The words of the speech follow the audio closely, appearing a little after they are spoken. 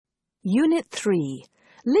Unit 3,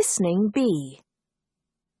 Listening B.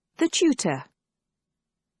 The Tutor.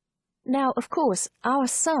 Now, of course, our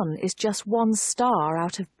Sun is just one star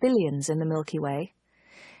out of billions in the Milky Way.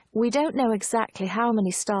 We don't know exactly how many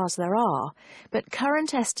stars there are, but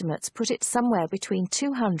current estimates put it somewhere between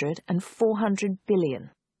 200 and 400 billion.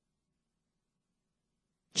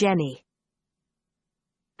 Jenny.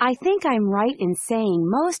 I think I'm right in saying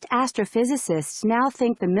most astrophysicists now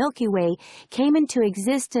think the Milky Way came into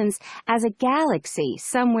existence as a galaxy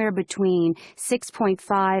somewhere between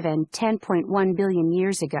 6.5 and 10.1 billion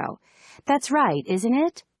years ago. That's right, isn't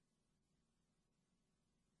it?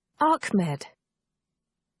 Ahmed.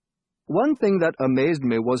 One thing that amazed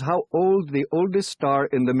me was how old the oldest star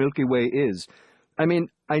in the Milky Way is. I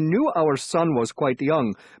knew our Sun was quite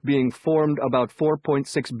young, being formed about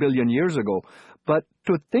 4.6 billion years ago, but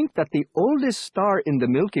to think that the oldest star in the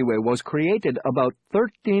Milky Way was created about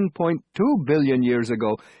 13.2 billion years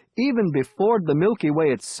ago, even before the Milky Way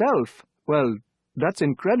itself, well, that's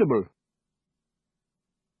incredible.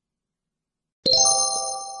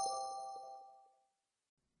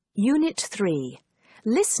 Unit 3,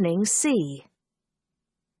 Listening C.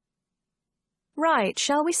 Right,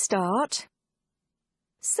 shall we start?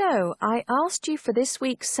 So, I asked you for this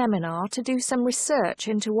week's seminar to do some research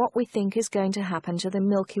into what we think is going to happen to the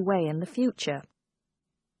Milky Way in the future.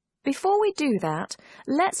 Before we do that,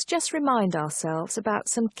 let's just remind ourselves about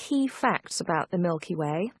some key facts about the Milky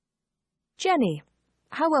Way. Jenny,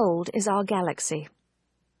 how old is our galaxy?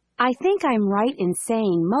 I think I'm right in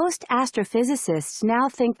saying most astrophysicists now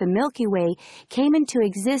think the Milky Way came into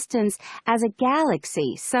existence as a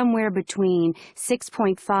galaxy somewhere between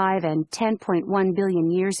 6.5 and 10.1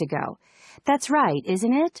 billion years ago. That's right,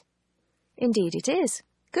 isn't it? Indeed it is.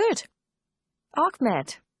 Good.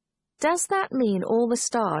 Ahmed, does that mean all the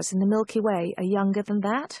stars in the Milky Way are younger than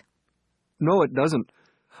that? No, it doesn't.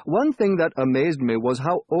 One thing that amazed me was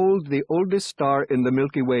how old the oldest star in the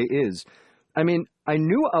Milky Way is. I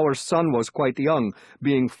knew our Sun was quite young,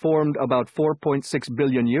 being formed about 4.6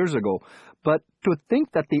 billion years ago, but to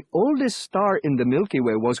think that the oldest star in the Milky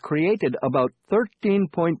Way was created about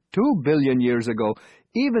 13.2 billion years ago,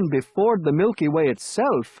 even before the Milky Way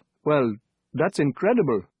itself, well, that's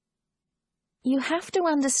incredible. You have to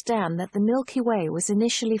understand that the Milky Way was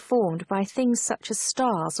initially formed by things such as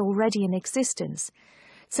stars already in existence.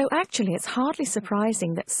 So actually it's hardly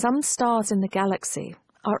surprising that some stars in the galaxy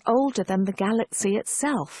are older than the galaxy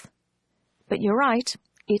itself. But you're right,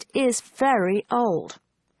 it is very old.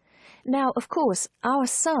 Now, of course, our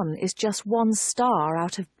Sun is just one star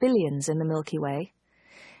out of billions in the Milky Way.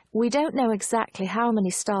 We don't know exactly how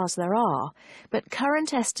many stars there are, but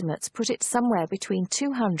current estimates put it somewhere between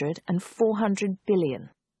 200 and 400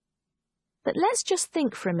 billion. But let's just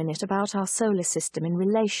think for a minute about our solar system in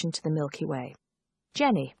relation to the Milky Way.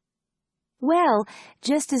 Jenny. Well,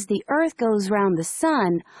 just as the Earth goes round the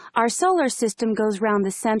Sun, our solar system goes round the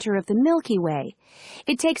center of the Milky Way.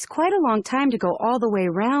 It takes quite a long time to go all the way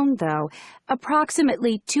round, though,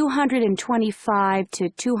 approximately 225 to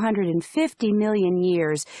 250 million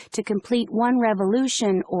years to complete one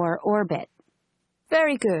revolution or orbit.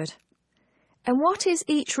 Very good. And what is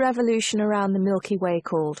each revolution around the Milky Way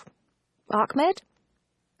called? Ahmed?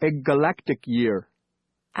 A galactic year.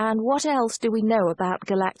 And what else do we know about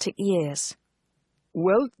galactic years?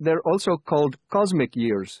 Well, they're also called cosmic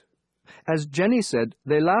years. As Jenny said,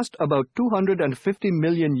 they last about 250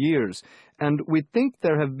 million years, and we think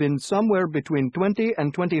there have been somewhere between 20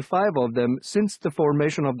 and 25 of them since the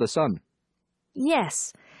formation of the Sun.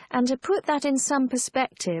 Yes, and to put that in some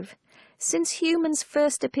perspective, since humans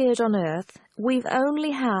first appeared on Earth, we've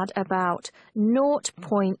only had about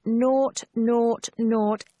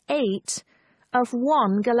 0.00008 of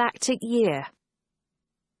one galactic year.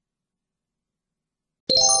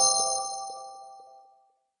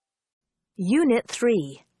 Unit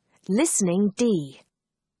 3, Listening D.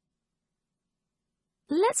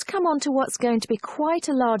 Let's come on to what's going to be quite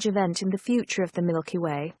a large event in the future of the Milky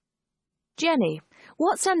Way. Jenny,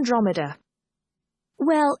 what's Andromeda?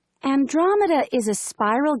 Well, Andromeda is a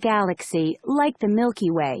spiral galaxy like the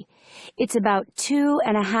Milky Way. It's about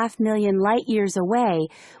 2.5 million light-years away,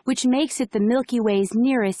 which makes it the Milky Way's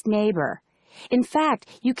nearest neighbor. In fact,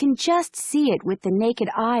 you can just see it with the naked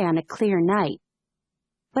eye on a clear night.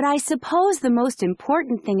 But I suppose the most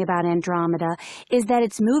important thing about Andromeda is that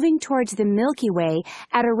it's moving towards the Milky Way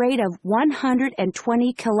at a rate of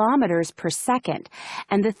 120 kilometers per second,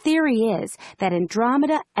 and the theory is that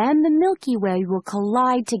Andromeda and the Milky Way will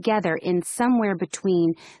collide together in somewhere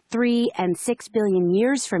between 3 and 6 billion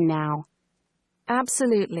years from now.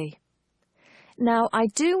 Absolutely. Now, I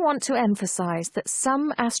do want to emphasize that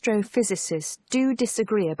some astrophysicists do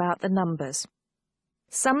disagree about the numbers.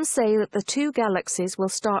 Some say that the two galaxies will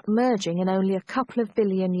start merging in only a couple of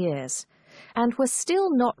billion years, and we're still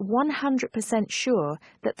not 100% sure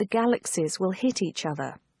that the galaxies will hit each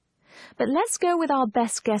other. But let's go with our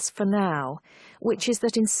best guess for now, which is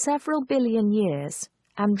that in several billion years,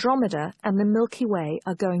 Andromeda and the Milky Way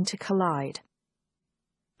are going to collide.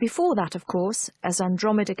 Before that, of course, as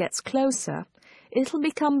Andromeda gets closer, it'll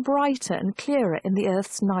become brighter and clearer in the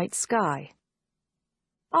Earth's night sky.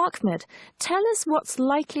 Ahmed, tell us what's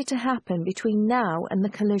likely to happen between now and the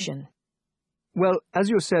collision. Well, as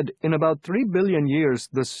you said, in about 3 billion years,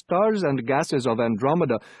 the stars and gases of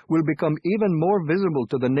Andromeda will become even more visible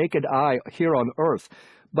to the naked eye here on Earth.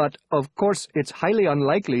 But, of course, it's highly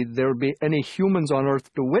unlikely there'll be any humans on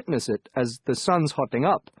Earth to witness it, as the sun's hotting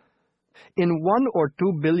up. In 1 or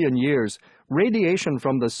 2 billion years, radiation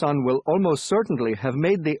from the sun will almost certainly have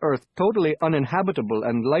made the Earth totally uninhabitable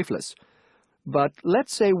and lifeless. But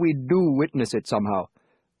let's say we do witness it somehow.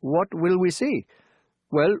 What will we see?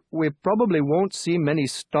 Well, we probably won't see many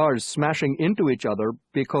stars smashing into each other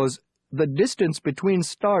because the distance between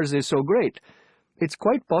stars is so great. It's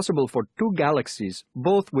quite possible for two galaxies,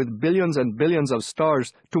 both with billions and billions of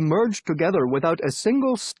stars, to merge together without a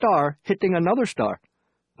single star hitting another star.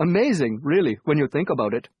 Amazing, really, when you think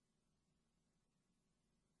about it.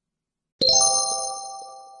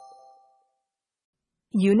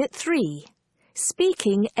 Unit 3.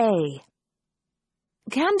 Speaking A.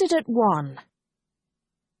 Candidate 1.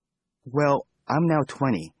 Well, I'm now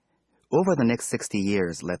 20. Over the next 60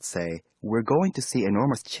 years, let's say, we're going to see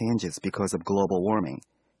enormous changes because of global warming.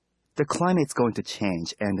 The climate's going to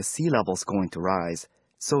change and the sea level's going to rise,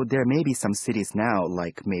 so there may be some cities now,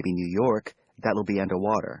 like maybe New York, that'll be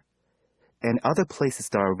underwater. And other places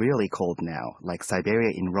that are really cold now, like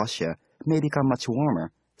Siberia in Russia, may become much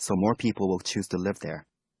warmer, so more people will choose to live there.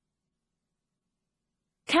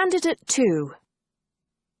 Candidate 2.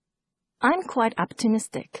 I'm quite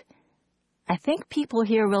optimistic. I think people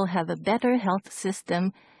here will have a better health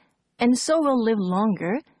system, and so will live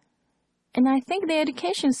longer. And I think the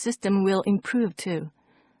education system will improve too,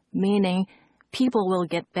 meaning people will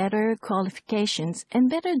get better qualifications and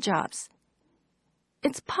better jobs.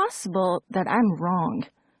 It's possible that I'm wrong,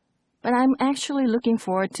 but I'm actually looking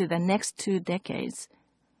forward to the next 2 decades.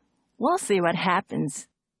 We'll see what happens.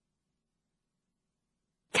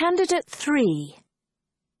 Candidate 3.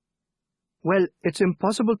 Well, it's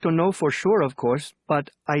impossible to know for sure, of course, but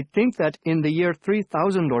I think that in the year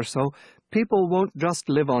 3000 or so, people won't just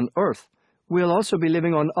live on Earth. We'll also be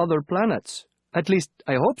living on other planets. At least,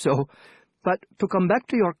 I hope so. But to come back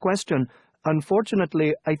to your question,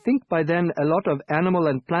 unfortunately, I think by then a lot of animal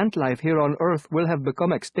and plant life here on Earth will have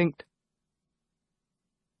become extinct.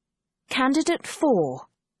 Candidate 4.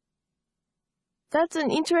 That's an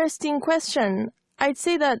interesting question. I'd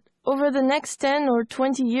say that over the next 10 or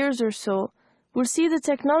 20 years or so, we'll see the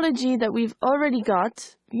technology that we've already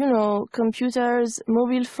got, computers,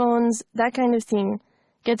 mobile phones, that kind of thing,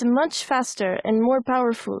 get much faster and more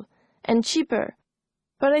powerful and cheaper.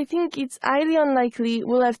 But I think it's highly unlikely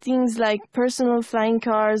we'll have things like personal flying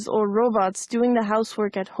cars or robots doing the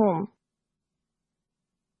housework at home.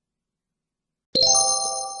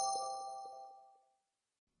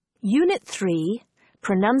 Unit 3.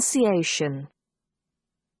 Pronunciation.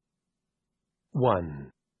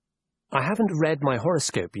 1. I haven't read my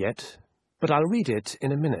horoscope yet, but I'll read it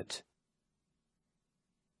in a minute.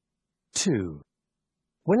 2.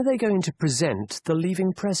 When are they going to present the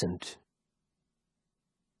leaving present?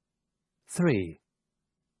 3.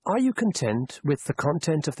 Are you content with the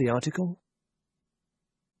content of the article?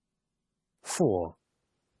 4.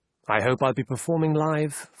 I hope I'll be performing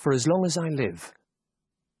live for as long as I live.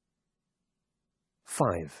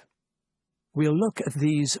 5. We'll look at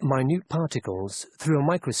these minute particles through a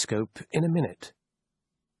microscope in a minute.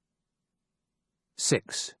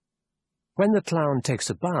 6. When the clown takes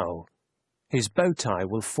a bow, his bow tie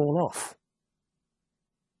will fall off.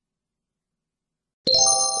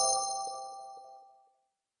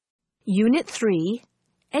 Unit 3.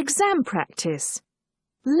 Exam practice.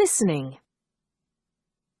 Listening.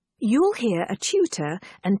 You'll hear a tutor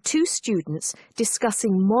and 2 students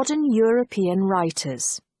discussing modern European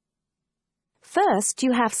writers. First,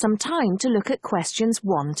 you have some time to look at questions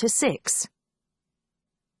 1 to 6.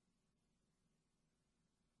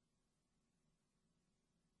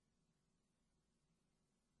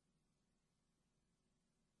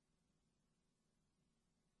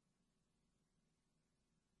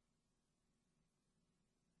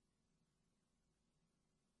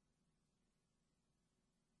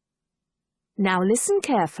 Now listen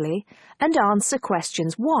carefully and answer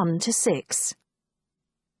questions 1 to 6.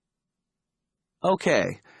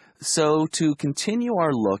 Okay, so to continue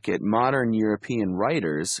our look at modern European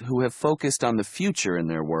writers who have focused on the future in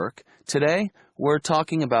their work, today we're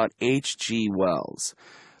talking about H.G. Wells.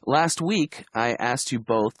 Last week, I asked you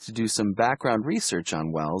both to do some background research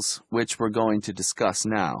on Wells, which we're going to discuss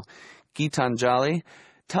now. Gitanjali,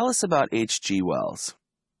 tell us about H.G. Wells.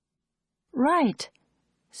 Right.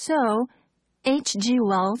 So, H.G.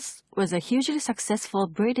 Wells was a hugely successful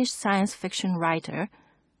British science fiction writer,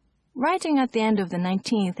 writing at the end of the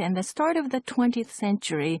 19th and the start of the 20th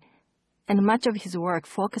century, and much of his work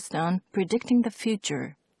focused on predicting the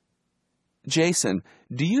future. Jason,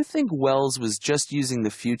 do you think Wells was just using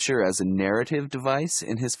the future as a narrative device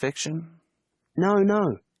in his fiction?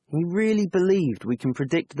 No. He really believed we can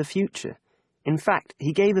predict the future. In fact,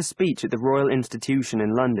 he gave a speech at the Royal Institution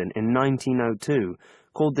in London in 1902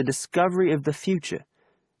 called The Discovery of the Future.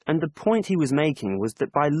 And the point he was making was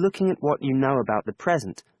that by looking at what you know about the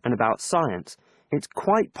present and about science, it's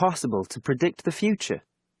quite possible to predict the future.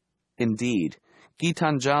 Indeed.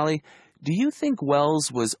 Gitanjali, do you think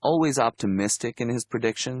Wells was always optimistic in his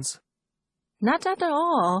predictions? Not at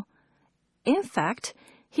all. In fact,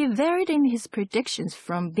 he varied in his predictions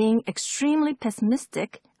from being extremely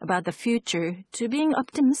pessimistic about the future to being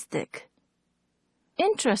optimistic.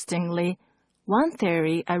 Interestingly, one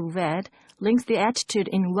theory I read links the attitude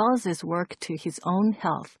in Wells's work to his own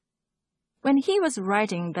health. When he was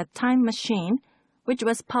writing The Time Machine, which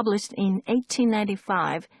was published in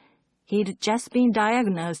 1895, he'd just been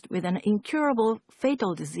diagnosed with an incurable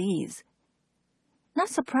fatal disease. Not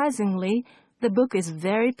surprisingly, the book is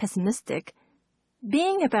very pessimistic,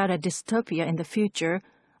 being about a dystopia in the future,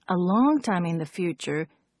 a long time in the future,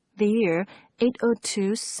 the year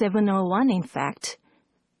 802-701 in fact,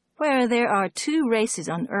 where there are 2 races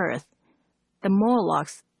on Earth, the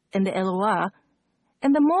Morlocks and the Eloi,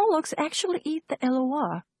 and the Morlocks actually eat the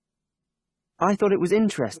Eloi. I thought it was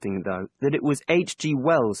interesting, though, that it was H.G.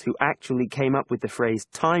 Wells who actually came up with the phrase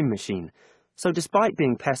time machine. So despite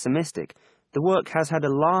being pessimistic, the work has had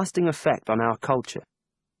a lasting effect on our culture.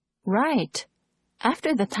 Right.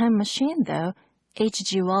 After The Time Machine, though,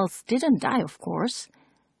 H.G. Wells didn't die, of course,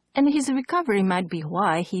 and his recovery might be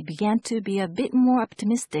why he began to be a bit more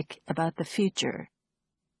optimistic about the future.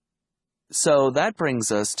 So that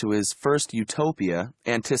brings us to his first utopia,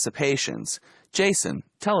 Anticipations. Jason,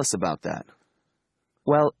 tell us about that.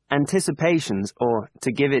 Well, Anticipations, or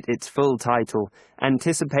to give it its full title,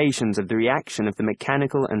 Anticipations of the Reaction of the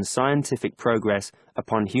Mechanical and Scientific Progress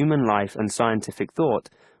upon Human Life and Scientific Thought,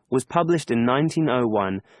 was published in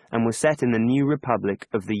 1901 and was set in the New Republic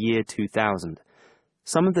of the year 2000.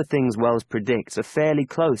 Some of the things Wells predicts are fairly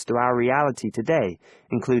close to our reality today,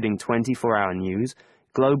 including 24-hour news,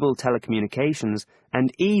 global telecommunications,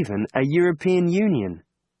 and even a European Union.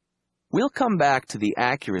 We'll come back to the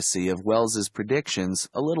accuracy of Wells's predictions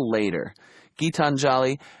a little later.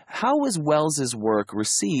 Gitanjali, how was Wells's work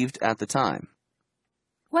received at the time?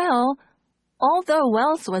 Well, although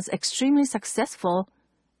Wells was extremely successful,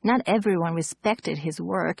 not everyone respected his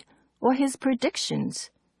work or his predictions.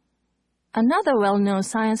 Another well-known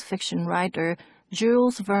science fiction writer,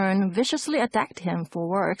 Jules Verne, viciously attacked him for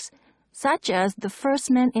works such as The First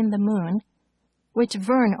Man in the Moon, which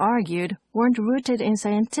Verne argued weren't rooted in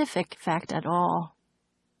scientific fact at all.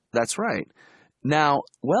 That's right. Now,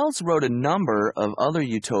 Wells wrote a number of other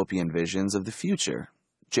utopian visions of the future.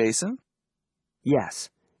 Jason? Yes.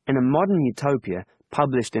 In A Modern Utopia,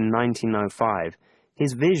 published in 1905,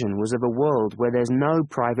 his vision was of a world where there's no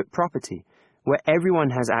private property, where everyone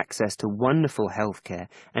has access to wonderful healthcare,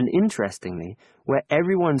 and interestingly, where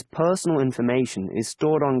everyone's personal information is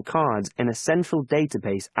stored on cards in a central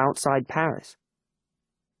database outside Paris.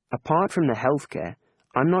 Apart from the healthcare,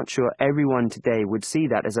 I'm not sure everyone today would see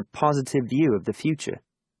that as a positive view of the future.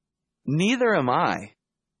 Neither am I.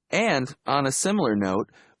 And, on a similar note,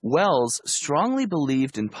 Wells strongly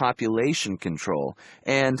believed in population control,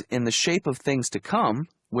 and in The Shape of Things to Come,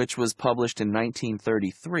 which was published in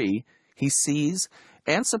 1933, he sees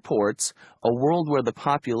and supports a world where the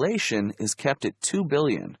population is kept at 2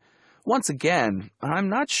 billion. Once again, I'm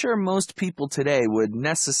not sure most people today would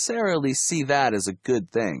necessarily see that as a good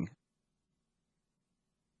thing.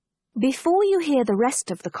 Before you hear the rest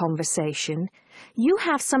of the conversation, you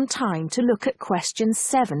have some time to look at questions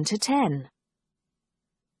 7 to 10.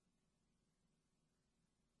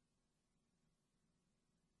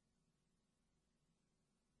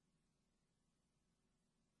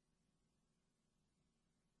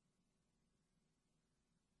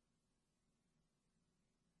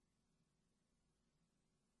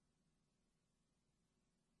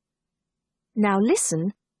 Now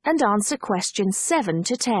listen and answer questions 7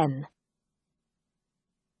 to 10.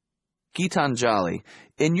 Gitanjali,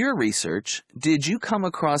 in your research, did you come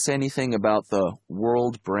across anything about the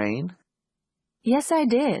world brain? Yes, I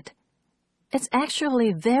did. It's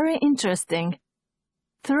actually very interesting.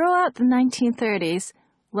 Throughout the 1930s,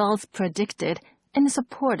 Wells predicted and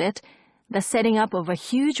supported the setting up of a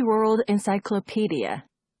huge world encyclopedia.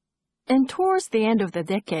 And towards the end of the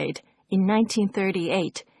decade, in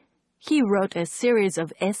 1938, he wrote a series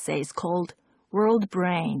of essays called World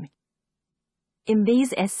Brain. In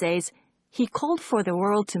these essays, he called for the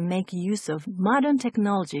world to make use of modern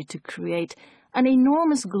technology to create an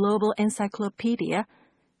enormous global encyclopedia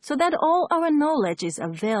so that all our knowledge is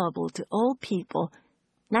available to all people,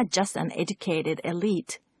 not just an educated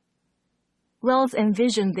elite. Wells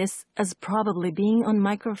envisioned this as probably being on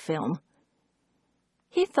microfilm.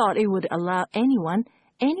 He thought it would allow anyone,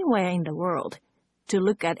 anywhere in the world, to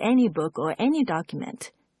look at any book or any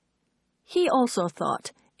document. He also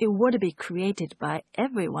thought it would be created by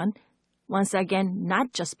everyone, once again,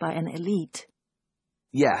 not just by an elite.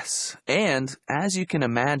 Yes, and as you can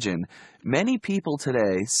imagine, many people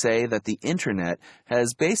today say that the Internet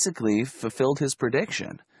has basically fulfilled his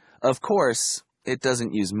prediction. Of course, it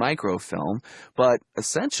doesn't use microfilm, but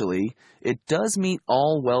essentially, it does meet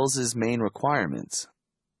all Wells's main requirements.